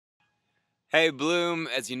Hey Bloom,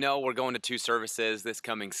 as you know, we're going to two services this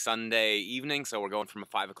coming Sunday evening. So we're going from a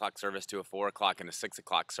 5 o'clock service to a 4 o'clock and a 6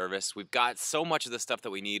 o'clock service. We've got so much of the stuff that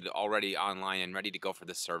we need already online and ready to go for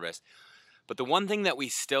this service. But the one thing that we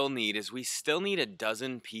still need is we still need a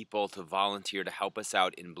dozen people to volunteer to help us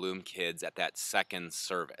out in Bloom Kids at that second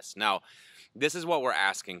service. Now, this is what we're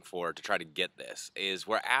asking for to try to get this is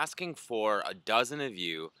we're asking for a dozen of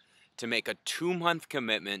you to make a 2 month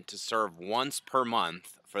commitment to serve once per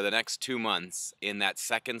month for the next 2 months in that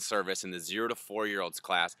second service in the 0 to 4 year olds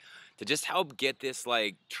class to just help get this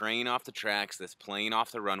like train off the tracks, this plane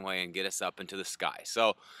off the runway, and get us up into the sky.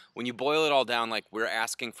 So when you boil it all down, like we're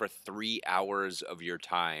asking for 3 hours of your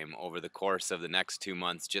time over the course of the next 2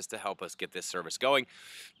 months just to help us get this service going.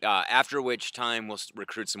 After which time we'll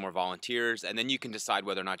recruit some more volunteers, and then you can decide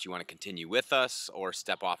whether or not you want to continue with us or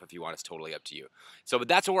step off if you want. It's totally up to you. So, but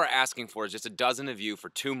that's what we're asking for is just a dozen of you for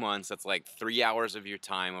 2 months. That's like 3 hours of your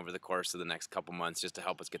time over the course of the next couple months just to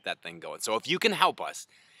help us get that thing going. So if you can help us,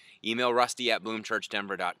 email Rusty at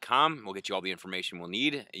bloomchurchdenver.com. We'll get you all the information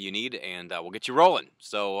you need, and we'll get you rolling.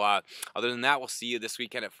 So other than that, we'll see you this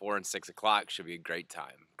weekend at 4 and 6 o'clock. Should be a great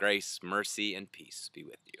time. Grace, mercy, and peace be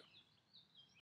with you.